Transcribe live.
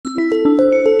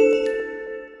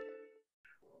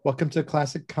Welcome to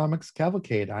Classic Comics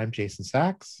Cavalcade. I'm Jason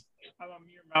Sachs, I'm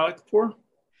Amir Malikpour.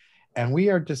 and we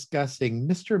are discussing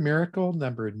Mr. Miracle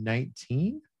number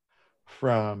 19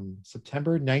 from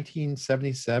September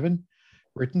 1977,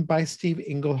 written by Steve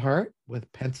Englehart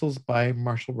with pencils by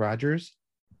Marshall Rogers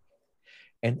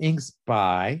and inks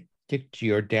by Dick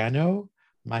Giordano,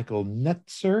 Michael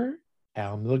Netzer,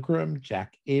 Al Milgram,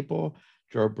 Jack Abel,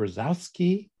 Joe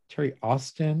Brzezowski, Terry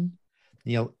Austin,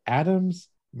 Neil Adams,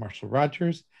 Marshall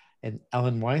Rogers, and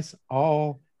Ellen Weiss,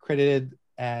 all credited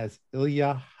as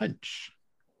Ilya Hunch.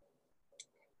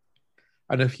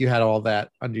 I don't know if you had all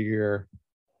that under your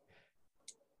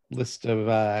list of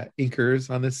inkers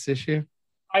on this issue.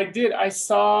 I did. I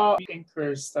saw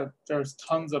inkers that there's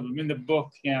tons of them in the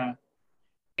book. Yeah.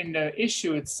 In the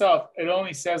issue itself, it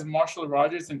only says Marshall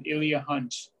Rogers and Ilya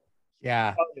Hunch.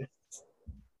 Yeah,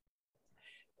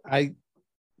 I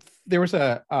there was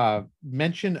a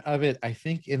mention of it, I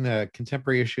think, in the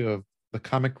contemporary issue of the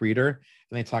Comic Reader,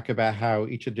 and they talk about how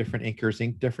each of different inkers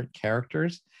ink different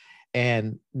characters.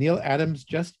 And Neil Adams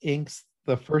just inks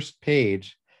the first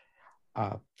page,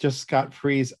 just Scott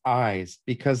Free's eyes,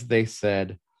 because they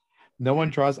said no one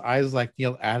draws eyes like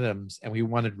Neil Adams, and we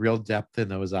wanted real depth in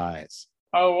those eyes.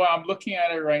 Oh, well, I'm looking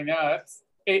at it right now.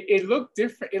 It looked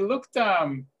different. It looked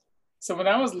so when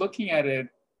I was looking at it,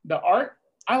 the art,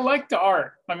 I liked the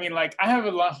art. I mean, like I have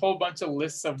a whole bunch of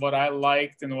lists of what I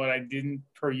liked and what I didn't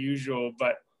per usual,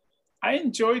 but I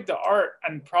enjoyed the art,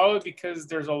 and probably because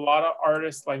there's a lot of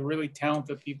artists, like really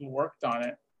talented people worked on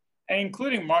it, and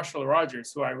including Marshall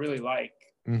Rogers, who I really like.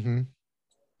 Mm-hmm.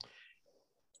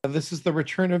 This is the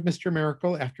return of Mr.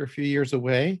 Miracle after a few years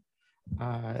away.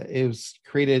 It was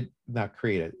not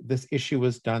created. This issue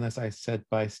was done, as I said,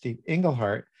 by Steve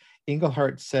Englehart.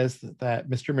 Englehart says that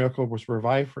Mr. Miracle was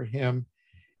revived for him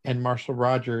and Marshall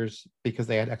Rogers because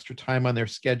they had extra time on their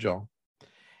schedule.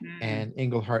 And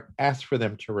Englehart asked for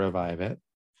them to revive it.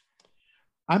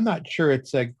 I'm not sure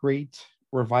it's a great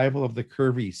revival of the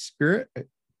Kirby spirit,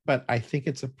 but I think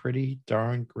it's a pretty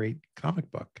darn great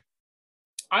comic book.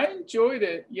 I enjoyed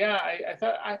it. Yeah, I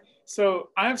thought so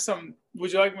I have some.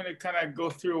 Would you like me to kind of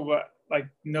go through what like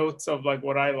notes of like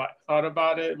what I thought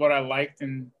about it, what I liked,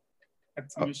 and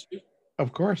had some issues?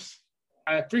 Of course.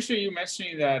 I appreciate you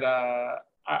mentioning that.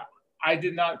 I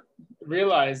did not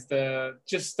realize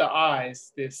just the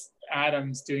eyes. This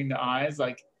Adams doing the eyes.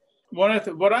 Like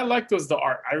what I liked was the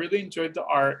art. I really enjoyed the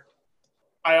art.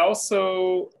 I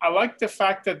like the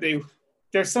fact that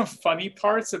there's some funny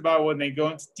parts about when they go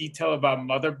into detail about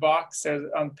Mother Box.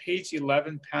 There's on page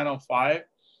 11, panel 5,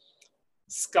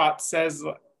 Scott says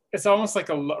it's almost like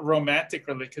a romantic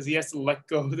really because he has to let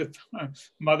go of the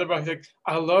Mother Box. He's like,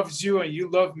 I loved you and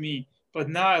you love me, but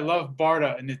now I love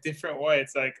Barda in a different way.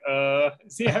 It's like,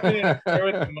 is he having an affair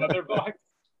with the Mother Box?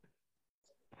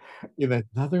 In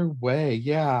another way,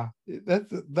 yeah.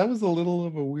 That was a little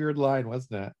of a weird line,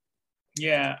 wasn't it?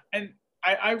 Yeah, and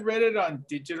I read it on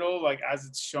digital, like as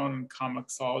it's shown in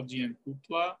Comixology and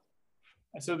Hoopla.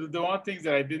 So the one things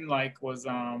that I didn't like was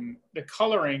the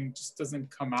coloring just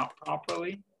doesn't come out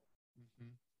properly.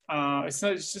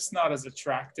 It's just not as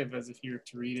attractive as if you were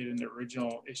to read it in the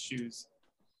original issues.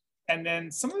 And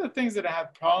then some of the things that I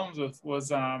had problems with was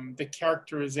the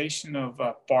characterization of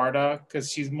Barda,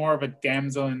 because she's more of a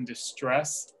damsel in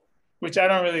distress, which I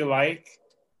don't really like.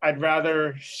 I'd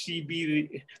rather Scott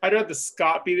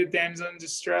be the damsel in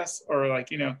distress, or like,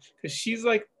 because she's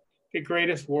like the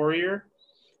greatest warrior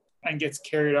and gets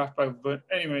carried off by, but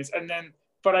anyways, and then,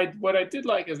 what I did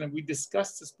like is that we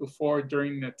discussed this before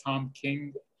during the Tom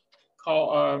King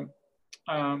call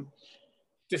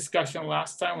discussion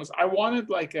last time, was I wanted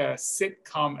like a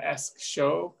sitcom-esque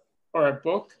show or a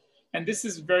book, and this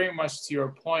is very much to your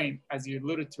point, as you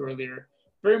alluded to earlier,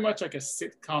 very much like a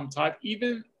sitcom type,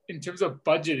 even in terms of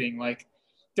budgeting. Like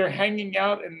they're hanging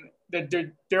out and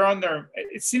they're on their.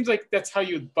 It seems like that's how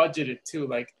you budget it too.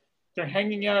 Like they're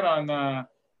hanging out on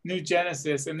New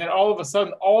Genesis, and then all of a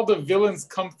sudden, all the villains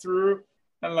come through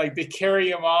and like they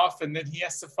carry him off, and then he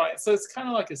has to fight. So it's kind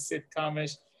of like a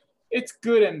sitcom-ish. It's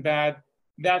good and bad.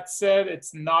 That said,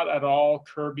 it's not at all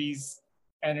Kirby's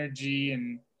energy,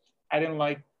 and I didn't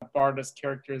like Barda's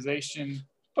characterization,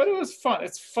 but it was fun.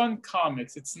 It's fun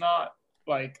comics. It's not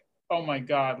like, oh my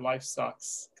God, life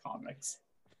sucks comics.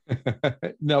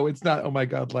 No, it's not. Oh my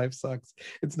God, life sucks.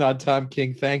 It's not Tom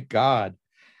King. Thank God.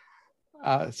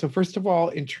 So first of all,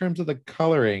 in terms of the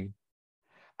coloring,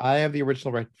 I have the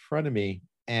original right in front of me,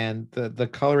 and the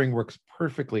coloring works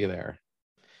perfectly there.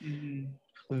 Mm-hmm.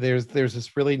 There's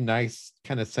this really nice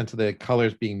kind of sense of the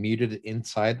colors being muted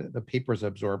inside the paper is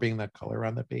absorbing that color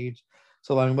on the page.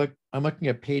 So I'm looking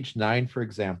at page 9, for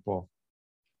example.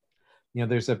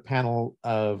 There's a panel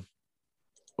of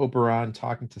Oberon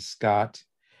talking to Scott,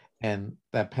 and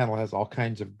that panel has all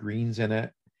kinds of greens in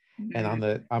it. And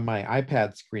on my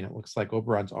iPad screen, it looks like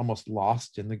Oberon's almost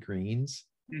lost in the greens.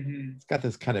 It's got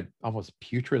this kind of almost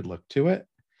putrid look to it.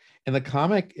 In the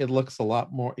comic, it looks a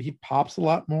lot more, he pops a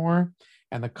lot more,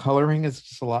 and the coloring is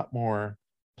just a lot more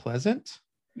pleasant.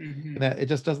 And that it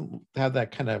just doesn't have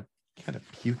that kind of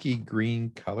pukey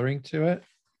green coloring to it.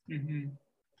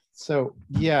 So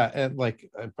yeah, and like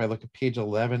if I look at page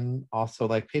 11, also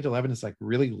like page 11 is like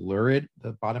really lurid,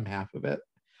 the bottom half of it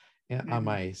on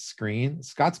my screen.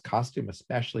 Scott's costume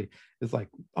especially is like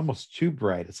almost too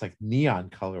bright. It's like neon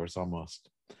colors almost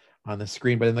on the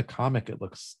screen, but in the comic it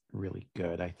looks really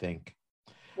good, I think.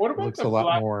 What It about looks the a lot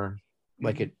black? more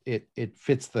like it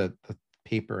fits the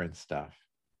paper and stuff.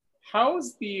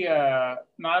 How's the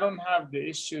no, I don't have the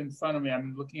issue in front of me.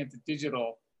 I'm looking at the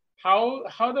digital.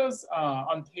 How does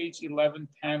on page 11,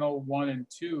 panel 1 and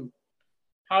 2,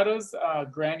 how does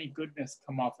Granny Goodness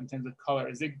come off in terms of color?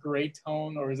 Is it gray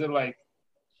tone, or is it like,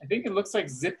 I think it looks like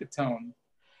Zipatone.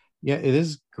 Yeah, it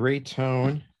is gray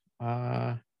tone.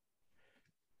 I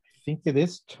think it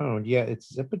is toned. Yeah,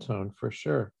 it's Zipatone for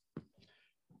sure.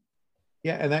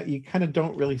 Yeah, and that you kind of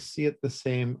don't really see it the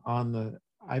same on the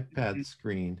iPad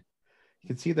screen. You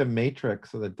can see the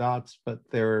matrix of the dots, but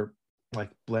they're like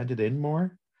blended in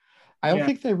more. I don't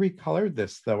think they recolored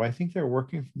this though. I think they're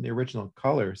working from the original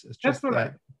colors. It's just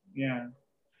that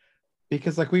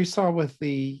because like we saw with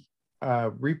the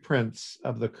reprints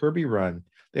of the Kirby run,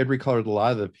 they had recolored a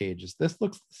lot of the pages. This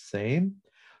looks the same,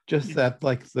 just that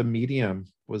like the medium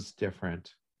was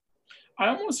different. I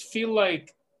almost feel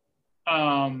like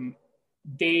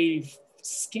they've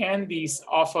scanned these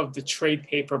off of the trade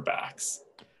paperbacks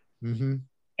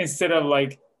instead of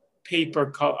like paper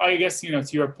color. I guess, to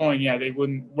your point, they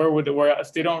wouldn't, where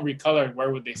if they don't recolor it,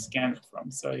 where would they scan it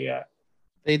from? So yeah,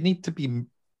 they need to be,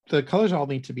 the colors all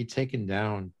need to be taken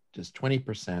down just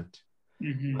 20%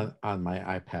 on my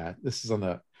iPad. This is on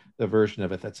the version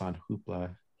of it that's on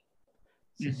Hoopla,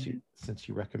 since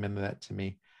you recommended that to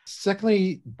me.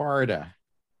 Secondly, Barda.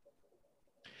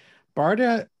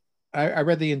 I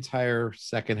read the entire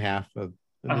second half of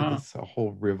this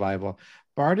whole revival.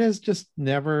 Barda's just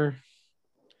never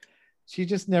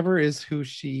is who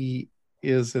she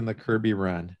is in the Kirby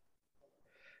run.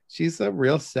 She's a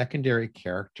real secondary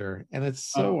character, and it's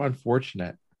so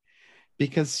unfortunate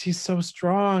because she's so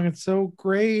strong and so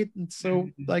great and so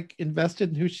like invested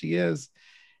in who she is.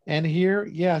 And here,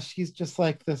 she's just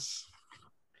like this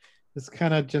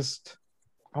kind of just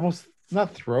almost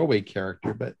not throwaway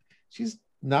character, but she's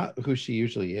not who she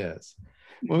usually is.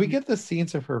 When we get the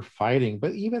scenes of her fighting,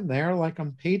 but even there, like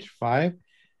on page 5,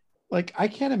 like I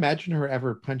can't imagine her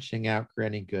ever punching out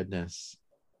Granny Goodness.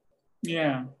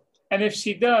 Yeah. And if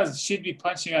she does, she'd be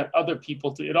punching out other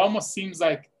people too. It almost seems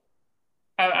like,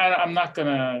 I'm not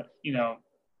gonna,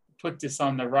 put this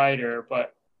on the writer,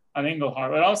 but on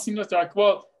Englehart, it all seems like they're like,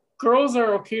 well, girls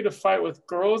are okay to fight with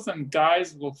girls and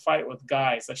guys will fight with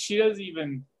guys. Like she doesn't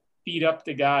even beat up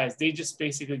the guys. They just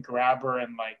basically grab her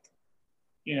and like,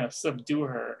 subdue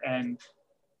her. And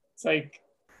it's like,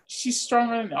 she's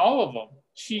stronger than all of them.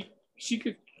 She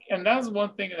could, and that was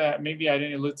one thing that maybe I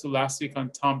didn't allude to last week on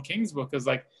Tom King's book, is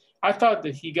like, I thought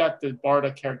that he got the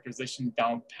Barda characterization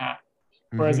down pat.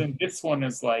 Whereas in this one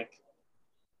is like,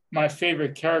 my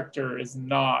favorite character is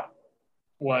not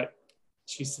what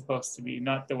she's supposed to be,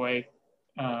 not the way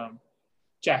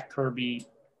Jack Kirby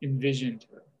envisioned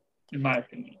her, in my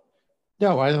opinion.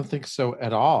 No, I don't think so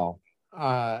at all.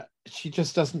 She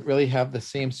just doesn't really have the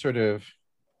same sort of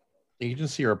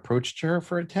agency or approach to her.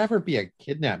 For it to have her be a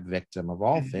kidnapped victim of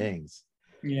all things,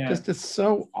 just is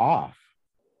so off.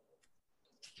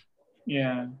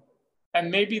 Yeah. And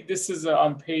maybe this is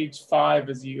on page 5,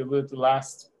 as you alluded to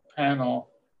last panel,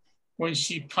 when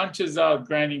she punches out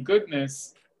Granny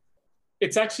Goodness,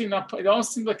 it's actually not, it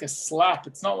almost seems like a slap.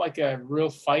 It's not like a real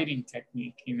fighting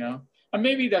technique, And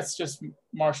maybe that's just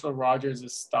Marshall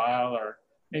Rogers' style, or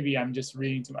maybe I'm just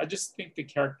reading too much. I just think the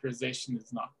characterization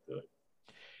is not good.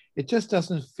 It just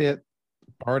doesn't fit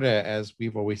Barda as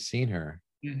we've always seen her.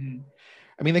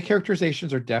 I mean, the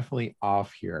characterizations are definitely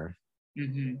off here.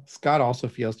 Scott also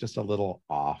feels just a little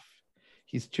off.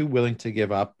 He's too willing to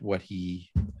give up what he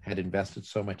had invested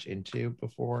so much into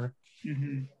before.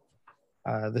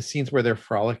 The scenes where they're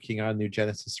frolicking on New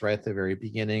Genesis right at the very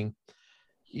beginning,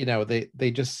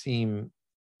 they just seem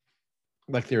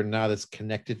like they're not as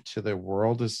connected to the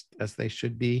world as they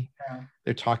should be.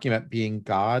 They're talking about being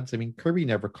gods. I mean, Kirby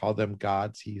never called them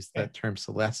gods. He used that term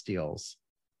celestials.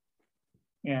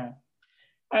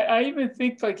 I even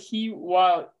think like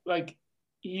while like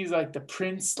he's like the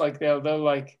prince, like they'll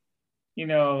like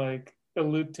like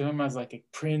allude to him as like a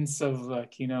prince of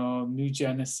like, New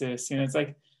Genesis. It's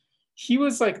like he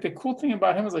was like the cool thing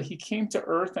about him was like he came to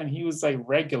Earth and he was like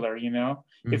regular. If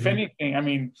Mhm. anything, I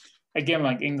mean, again,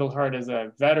 like Englehart is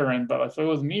a veteran, but if it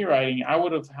was me writing, I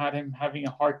would have had him having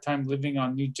a hard time living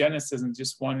on New Genesis and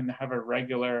just wanting to have a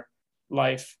regular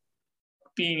life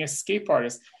being a escape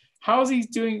artist. How is he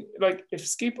doing? Like, if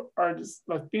escape artist,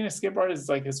 like being an escape artist is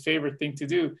like his favorite thing to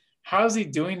do, how is he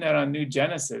doing that on New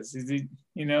Genesis? Is he,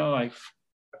 like,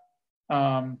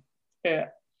 yeah.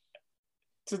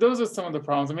 So those are some of the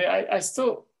problems. I mean, I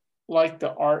still like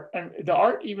the art, and the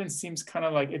art even seems kind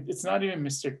of like it's not even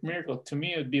Mr. Miracle. To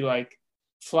me, it would be like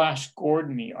Flash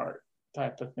Gordon-y art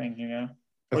type of thing.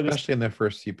 Or this, Especially in the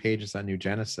first few pages on New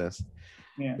Genesis.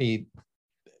 yeah. I mean,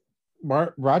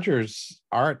 Rogers'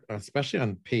 art, especially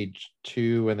on page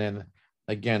 2, and then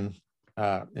again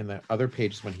in the other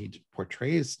pages when he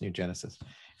portrays New Genesis,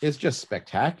 is just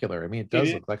spectacular. I mean, it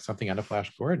does look like something out of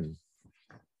Flash Gordon.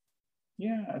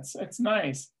 Yeah, it's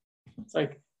nice. It's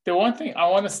like the one thing I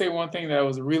want to say, one thing that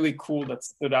was really cool that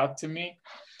stood out to me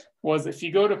was if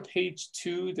you go to page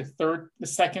 2, the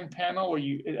second panel where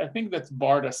I think that's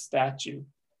Barda's statue.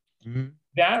 Mm-hmm.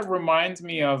 That reminds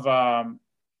me of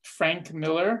Frank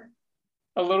Miller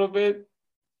a little bit,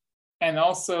 and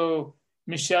also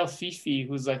Michel Fifi,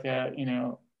 who's like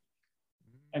an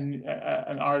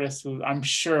artist who I'm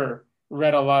sure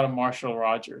read a lot of Marshall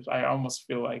Rogers. I almost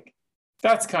feel like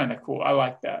that's kind of cool. I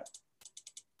like that.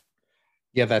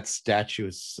 Yeah, that statue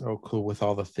is so cool with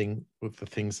all the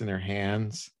things in their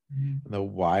hands, and the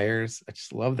wires. I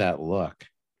just love that look.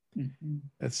 Mm-hmm.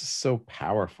 It's so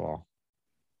powerful.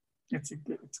 It's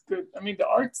good. I mean, the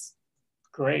art's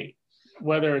great.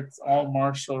 Whether it's all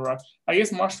Marshall Rogers, I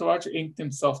guess Marshall Rogers inked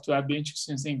himself too. I'd be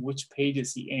interested in seeing which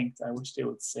pages he inked. I wish they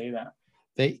would say that.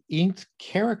 They inked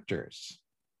characters,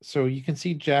 so you can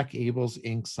see Jack Abel's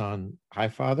inks on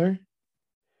Highfather.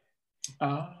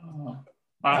 Oh,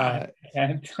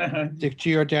 Dick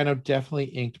Giordano definitely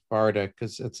inked Barda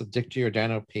because it's a Dick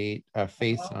Giordano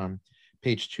face on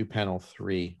page 2, panel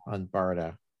 3 on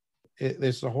Barda.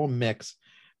 There's a whole mix.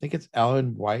 I think it's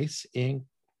Alan Weiss ink.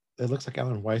 It looks like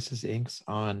Alan Weiss's inks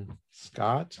on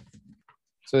Scott.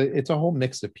 So it's a whole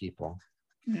mix of people.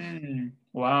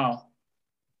 Wow.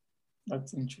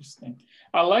 That's interesting.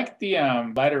 I like the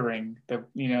lettering,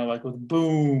 like with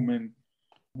boom and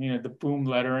the boom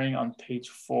lettering on page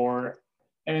 4.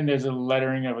 And then there's a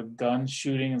lettering of a gun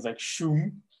shooting. It's like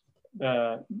shoom,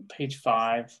 page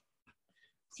 5.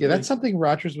 Yeah, that's something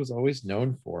Rogers was always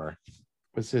known for,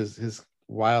 was his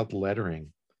wild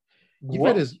lettering. You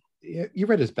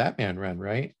read his Batman run,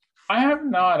 right? I have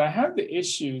not. I have the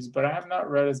issues, but I have not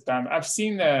read his Batman. I've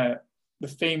seen the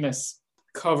famous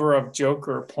cover of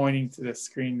Joker pointing to the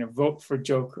screen to vote for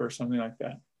Joker or something like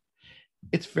that.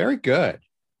 It's very good.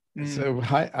 So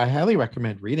I highly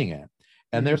recommend reading it.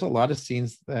 And there's a lot of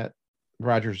scenes that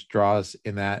Rogers draws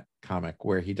in that comic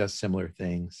where he does similar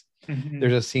things.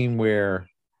 There's a scene where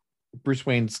Bruce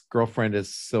Wayne's girlfriend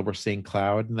is Silver St.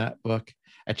 Cloud in that book,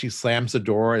 and she slams the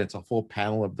door and it's a full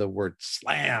panel of the word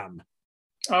slam.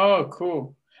 Oh,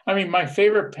 cool. I mean, my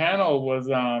favorite panel was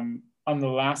on the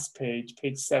last page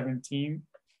 17,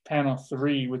 panel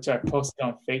 3, which I posted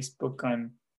on Facebook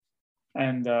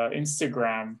and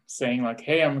Instagram, saying like,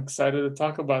 hey, I'm excited to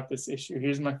talk about this issue.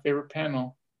 Here's my favorite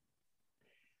panel.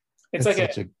 It's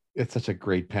such a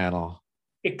great panel.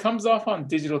 It comes off on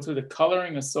digital too. The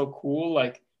coloring is so cool.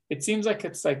 Like it seems like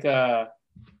it's like a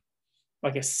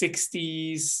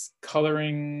 60s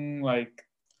coloring. Like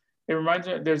it reminds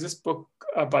me, there's this book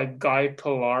by Guy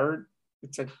Pillard.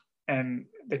 And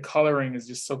the coloring is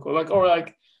just so cool.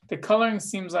 Like the coloring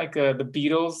seems like the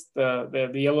Beatles,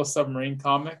 the Yellow Submarine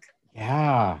comic.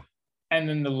 Yeah. And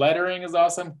then the lettering is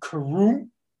awesome. Karoom.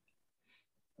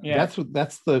 Yeah.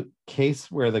 That's the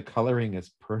case where the coloring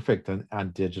is perfect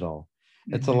on digital.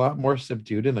 It's a lot more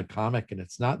subdued in the comic, and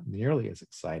it's not nearly as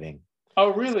exciting.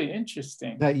 Oh, really?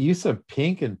 Interesting. That use of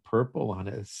pink and purple on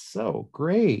it is so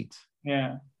great.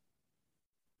 Yeah.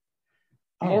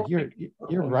 Oh,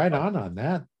 you're right on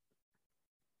that.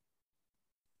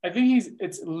 I think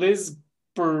it's Liz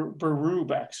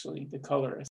Berube, actually, the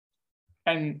colorist.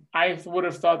 And I would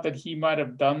have thought that he might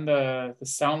have done the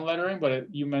sound lettering,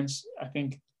 but you mentioned, I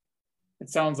think it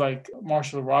sounds like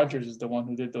Marshall Rogers is the one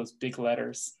who did those big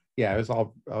letters. Yeah, it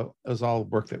was all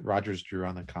work that Rogers drew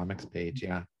on the comics page.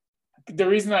 Yeah. The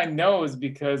reason I know is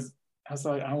because I was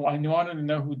like, I wanted to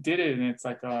know who did it, and it's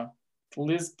like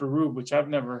Liz Berube, which I've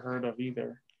never heard of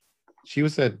either. She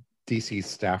was a DC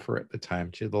staffer at the time.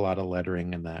 She did a lot of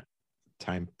lettering in that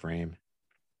time frame.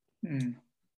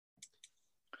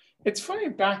 It's funny,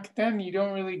 back then you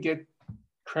don't really get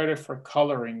credit for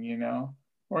coloring, you know.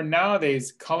 Or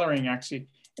nowadays, coloring actually,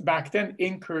 back then,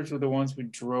 inkers were the ones who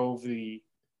drove the,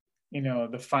 you know,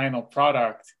 the final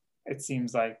product, it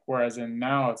seems like. Whereas in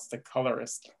now, it's the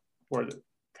colorist who are the,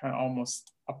 kind of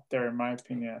almost up there, in my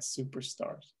opinion, as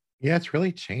superstars. Yeah, it's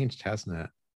really changed, hasn't it?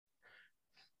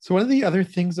 So one of the other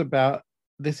things about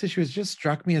this issue has just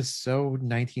struck me as so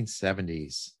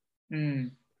 1970s.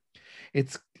 Mm.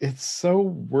 It's so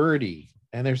wordy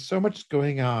and there's so much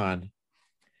going on.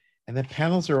 And the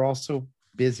panels are also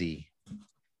busy.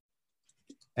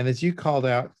 And as you called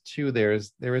out too, there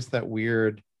is that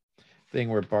weird thing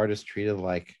where Bart is treated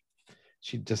like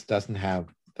she just doesn't have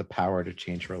the power to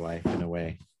change her life in a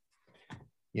way.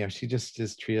 You know, she just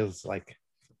is treated as like,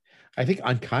 I think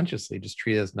unconsciously just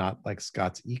treated as not like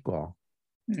Scott's equal.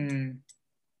 Mm.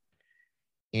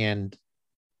 And,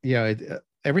 you know,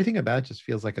 everything about it just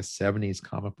feels like a 70s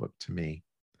comic book to me.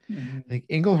 Mm-hmm. I think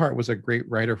Englehart was a great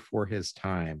writer for his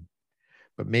time,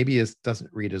 but maybe it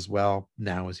doesn't read as well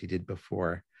now as he did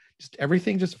before. Just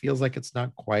everything just feels like it's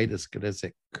not quite as good as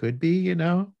it could be, you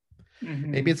know?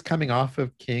 Mm-hmm. Maybe it's coming off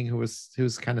of King,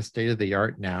 who's kind of state of the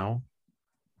art now,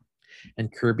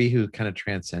 and Kirby, who kind of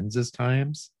transcends his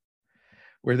times,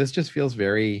 where this just feels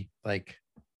very like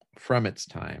from its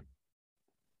time.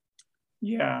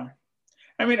 Yeah.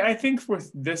 I mean, I think with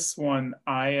this one,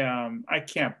 I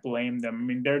can't blame them. I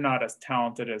mean, they're not as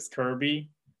talented as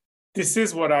Kirby. This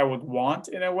is what I would want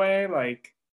in a way. Like,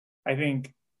 I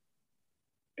think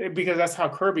because that's how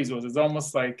Kirby's was. It's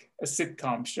almost like a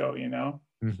sitcom show, you know.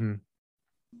 Mm-hmm.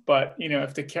 But you know,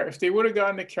 if they would have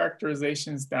gotten the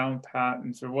characterizations down pat,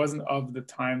 and if it wasn't of the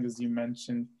time as you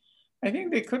mentioned, I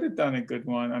think they could have done a good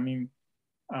one. I mean,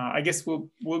 I guess we'll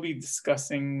be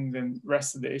discussing the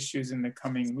rest of the issues in the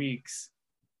coming weeks,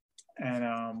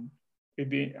 and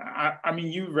maybe I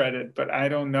mean you read it, but I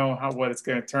don't know what it's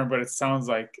going to turn. But it sounds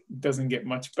like it doesn't get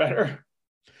much better.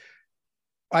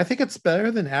 I think it's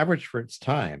better than average for its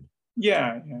time.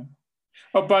 Yeah.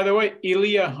 Oh, by the way,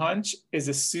 Ilya Hunch is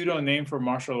a pseudo name for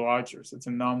Marshall Rogers. It's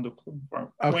a nom de plume for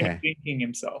him when he's thinking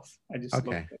himself. I just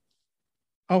looked at it.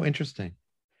 Oh, interesting.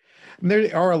 And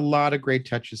there are a lot of great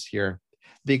touches here.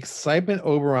 The excitement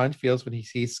Oberon feels when he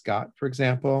sees Scott, for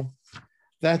example,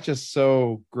 that's just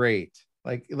so great.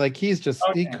 Like he's just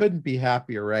he couldn't be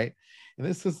happier, right? And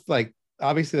this is like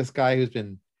obviously this guy who's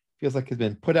been feels like he's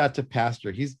been put out to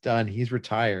pasture. He's done. He's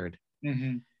retired.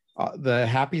 Mm-hmm. The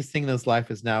happiest thing in his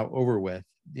life is now over with.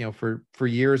 You know, for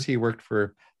years he worked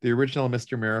for the original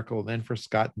Mr. Miracle, then for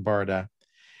Scott and Barda,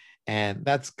 and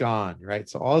that's gone, right?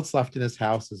 So all that's left in his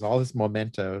house is all his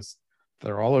mementos.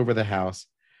 They're all over the house,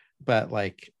 but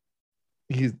like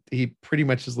he pretty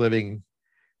much is living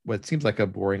what seems like a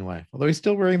boring life, although he's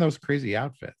still wearing those crazy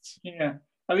outfits. Yeah,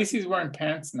 at least he's wearing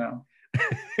pants now.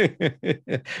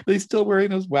 But he's still wearing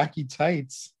those wacky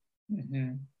tights.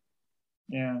 Mm-hmm.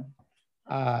 Yeah.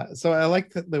 So I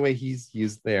like the way he's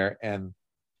used there, and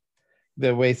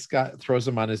the way Scott throws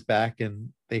him on his back and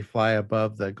they fly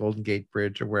above the Golden Gate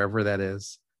Bridge or wherever that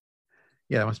is.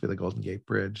 Yeah, that must be the Golden Gate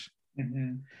Bridge.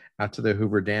 Mm-hmm. Out to the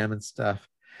Hoover Dam and stuff.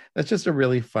 That's just a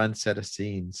really fun set of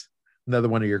scenes. Another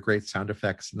one of your great sound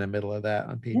effects in the middle of that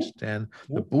on page 10.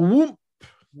 The boom.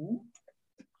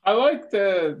 I like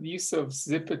the use of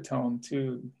Zipatone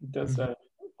too. He does that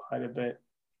quite a bit.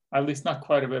 At least not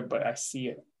quite a bit, but I see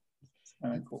it. It's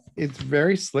kind of cool. It's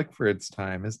very slick for its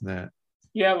time, isn't it?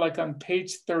 Yeah, like on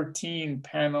page 13,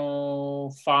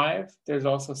 panel 5, there's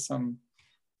also some,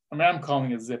 I mean, I'm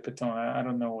calling it Zipatone. I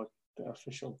don't know what the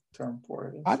official term for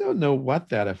it is. I don't know what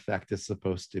that effect is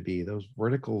supposed to be. Those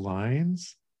vertical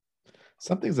lines,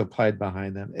 something's applied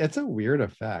behind them. It's a weird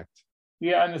effect.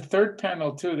 Yeah, and the third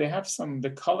panel too, they have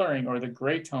the coloring or the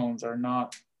gray tones are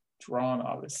not drawn,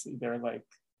 obviously. They're like,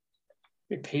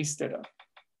 they pasted up.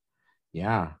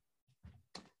 Yeah.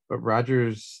 But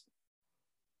Rogers,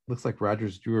 looks like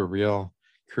Rogers drew a real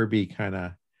Kirby kind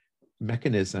of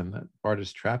mechanism that Bart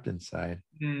is trapped inside.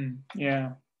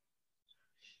 Yeah.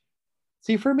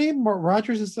 See, for me,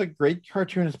 Rogers is a great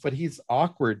cartoonist, but he's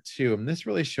awkward too. And this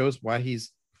really shows why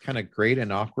he's kind of great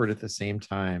and awkward at the same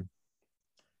time.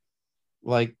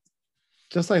 Like,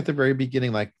 just like at the very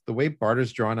beginning, like the way Bart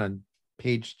is drawn on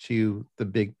page 2, the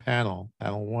big panel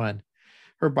 1,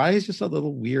 her body's just a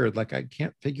little weird. Like, I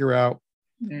can't figure out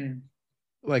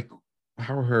like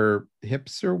how her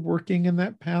hips are working in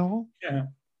that panel. Yeah.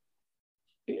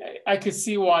 I could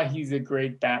see why he's a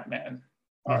great Batman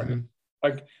artist.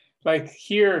 Like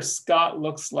here, Scott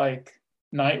looks like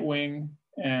Nightwing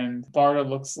and Barda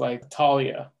looks like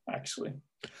Talia, actually.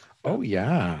 Oh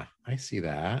yeah, I see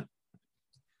that.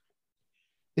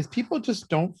 Is people just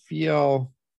don't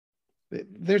feel,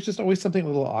 there's just always something a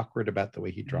little awkward about the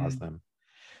way he draws them.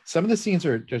 Some of the scenes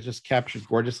are just captured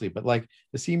gorgeously, but like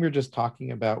the scene we are just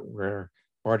talking about where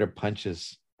Barda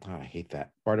punches, oh, I hate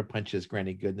that. Barda punches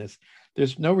Granny Goodness.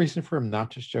 There's no reason for him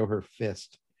not to show her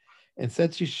fist.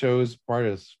 Instead, she shows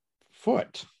Barda's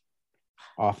foot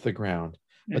off the ground,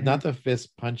 but not the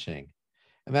fist punching.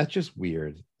 And that's just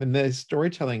weird. And the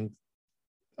storytelling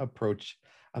approach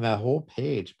on that whole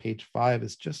page 5,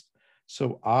 is just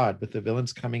so odd with the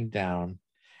villains coming down.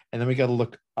 And then we got to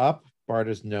look up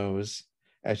Barda's nose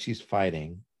as she's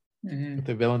fighting with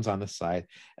the villains on the side.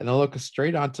 And then look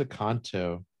straight onto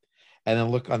Kanto. And then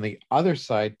look on the other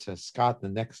side to Scott, the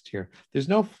next tier. There's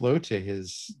no flow to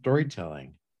his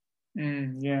storytelling.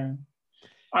 Yeah.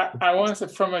 I want to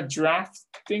say from a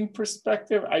drafting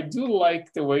perspective, I do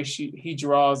like the way he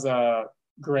draws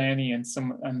Granny and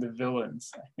the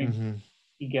villains. I think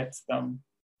he gets them.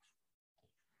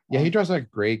 Yeah, he draws a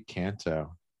great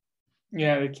Kanto.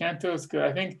 Yeah, the Kanto is good.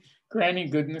 I think Granny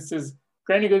Goodness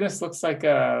looks like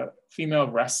a female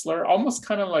wrestler, almost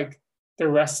kind of like the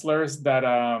wrestlers that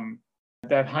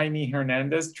Jaime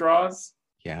Hernandez draws.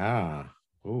 Yeah.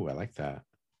 Oh, I like that.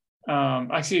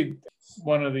 Actually,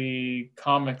 one of the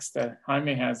comics that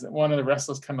Jaime has, one of the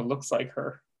wrestlers kind of looks like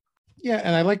her. Yeah,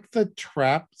 and I like the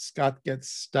trap Scott gets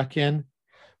stuck in.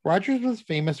 Rogers was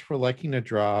famous for liking to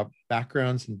draw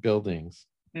backgrounds and buildings.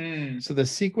 So the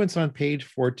sequence on page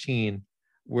 14,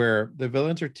 where the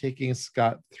villains are taking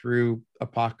Scott through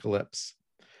Apocalypse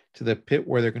to the pit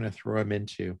where they're going to throw him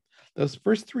into, those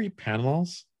first 3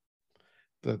 panels,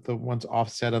 the ones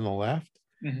offset on the left,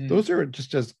 those are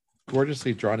just as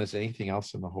gorgeously drawn as anything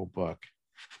else in the whole book.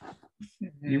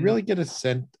 You really get a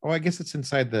sense. Oh, I guess it's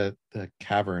inside the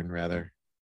cavern, rather,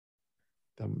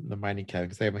 the mining cavern,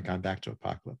 because they haven't gone back to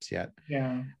Apocalypse yet.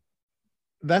 Yeah,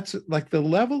 that's like the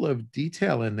level of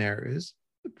detail in there is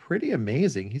pretty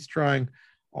amazing. He's drawing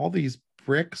all these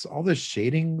bricks, all the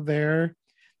shading there.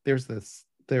 There's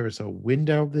a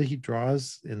window that he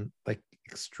draws in like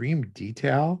extreme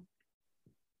detail.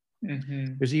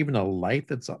 There's even a light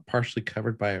that's partially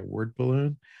covered by a word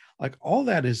balloon. Like all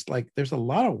that is like, there's a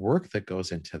lot of work that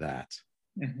goes into that.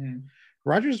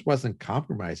 Rogers wasn't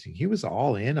compromising. He was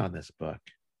all in on this book.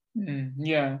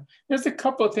 Yeah. There's a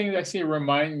couple of things that actually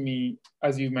remind me,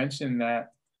 as you mentioned,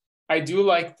 that I do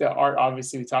like the art.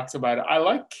 Obviously, we talked about it. I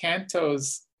like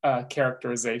Kanto's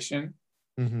characterization.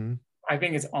 I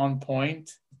think it's on point.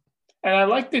 And I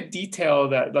like the detail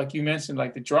that, like you mentioned,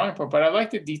 like the drawing part, but I like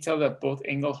the detail that both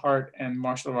Englehart and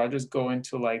Marshall Rogers go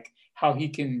into, like how he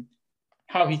can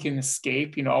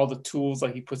escape, all the tools,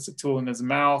 like he puts the tool in his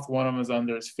mouth, one of them is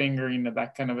under his finger,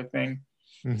 that kind of a thing.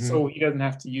 So he doesn't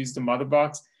have to use the mother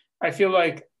box. I feel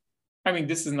like,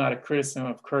 this is not a criticism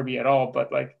of Kirby at all,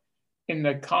 but like in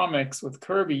the comics with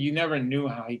Kirby, you never knew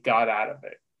how he got out of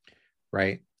it.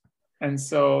 Right. And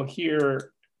so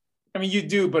here, you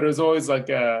do, but it was always like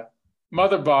a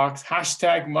mother box,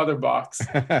 hashtag mother box.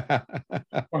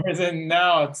 Whereas then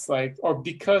now it's like, or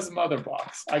because mother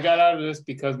box. I got out of this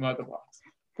because mother box.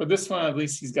 But this one, at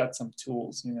least he's got some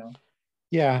tools,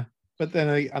 Yeah. But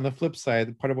then on the flip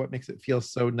side, part of what makes it feel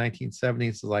so 1970s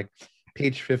is like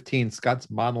page 15, Scott's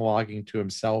monologuing to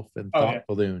himself in thought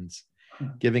balloons,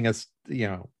 giving us,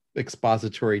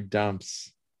 expository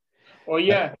dumps. Well,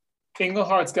 yeah.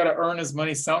 Englehart's got to earn his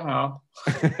money somehow.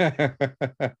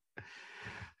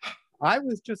 I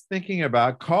was just thinking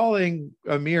about calling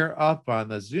Amir up on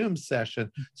the Zoom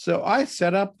session. So I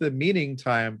set up the meeting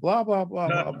time, blah, blah, blah,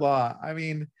 blah, blah.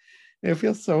 It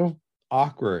feels so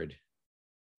awkward.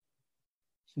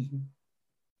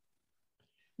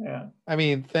 Yeah.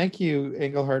 Thank you,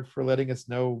 Englehart, for letting us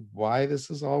know why this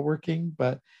is all working,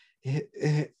 but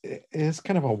it is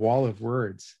kind of a wall of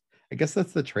words. I guess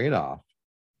that's the trade-off.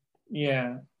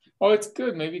 Yeah. Well, it's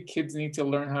good. Maybe kids need to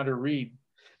learn how to read.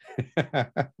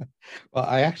 Well,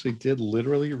 I actually did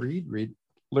literally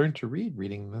learn to read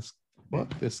reading this book.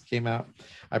 This came out,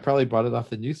 I probably bought it off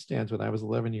the newsstands when I was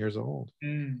 11 years old.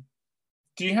 Do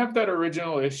you have that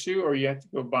original issue, or you have to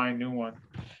go buy a new one?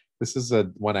 This is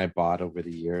one I bought over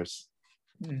the years.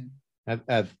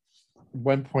 At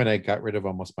one point, I got rid of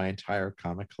almost my entire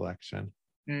comic collection.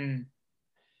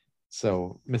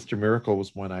 So Mr. Miracle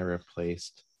was one I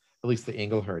replaced, at least the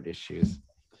Englehart issues.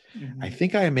 I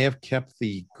think I may have kept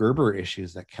the Gerber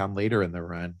issues that come later in the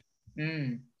run.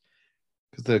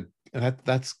 Because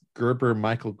that's Gerber,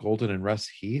 Michael Golden, and Russ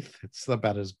Heath. It's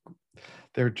about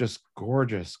they're just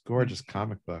gorgeous, gorgeous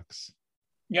comic books.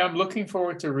 Yeah, I'm looking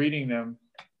forward to reading them.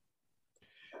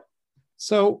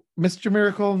 So Mr.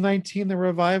 Miracle 19, the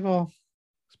revival,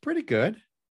 it's pretty good.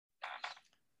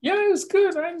 Yeah, it was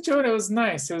good. I enjoyed it. It was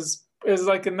nice. It was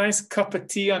like a nice cup of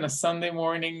tea on a Sunday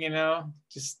morning,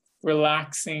 just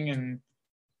relaxing, and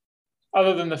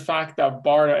other than the fact that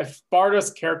Barda, if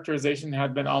Barda's characterization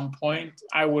had been on point,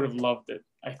 I would have loved it,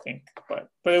 I think. But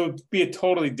it would be a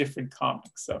totally different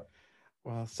comic. So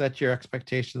Well, set your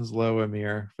expectations low,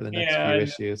 Amir, for the next yeah, few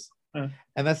issues. uh,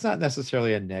 And that's not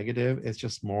necessarily a negative. It's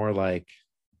just more like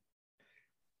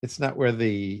it's not where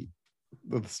the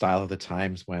style of the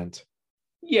times went.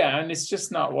 yeah, and it's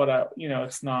just not what I,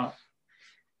 it's not.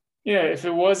 Yeah, if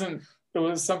it wasn't, it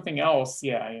was something else.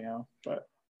 Yeah, but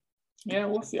yeah,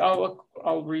 we'll see.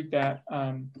 I'll read that.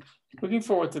 Looking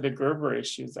forward to the Gerber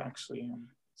issues actually.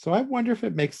 So I wonder if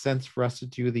it makes sense for us to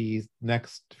do these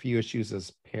next few issues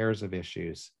as pairs of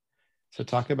issues. So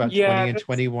talk about Yeah, 20 and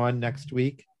 21 next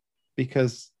week,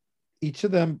 because each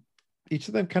of them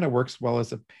kind of works well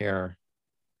as a pair.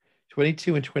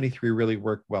 22 and 23 really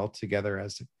work well together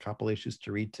as a couple issues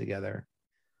to read together.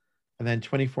 And then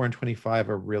 24 and 25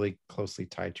 are really closely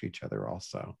tied to each other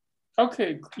also.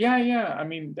 Okay. Yeah. I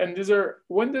mean, and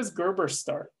when does Gerber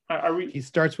start? Are we? He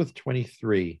starts with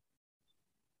 23.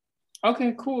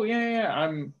 Okay, cool. Yeah.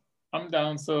 I'm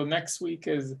down. So next week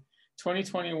is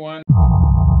 2021.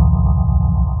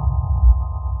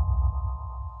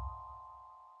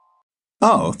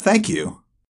 Oh, thank you.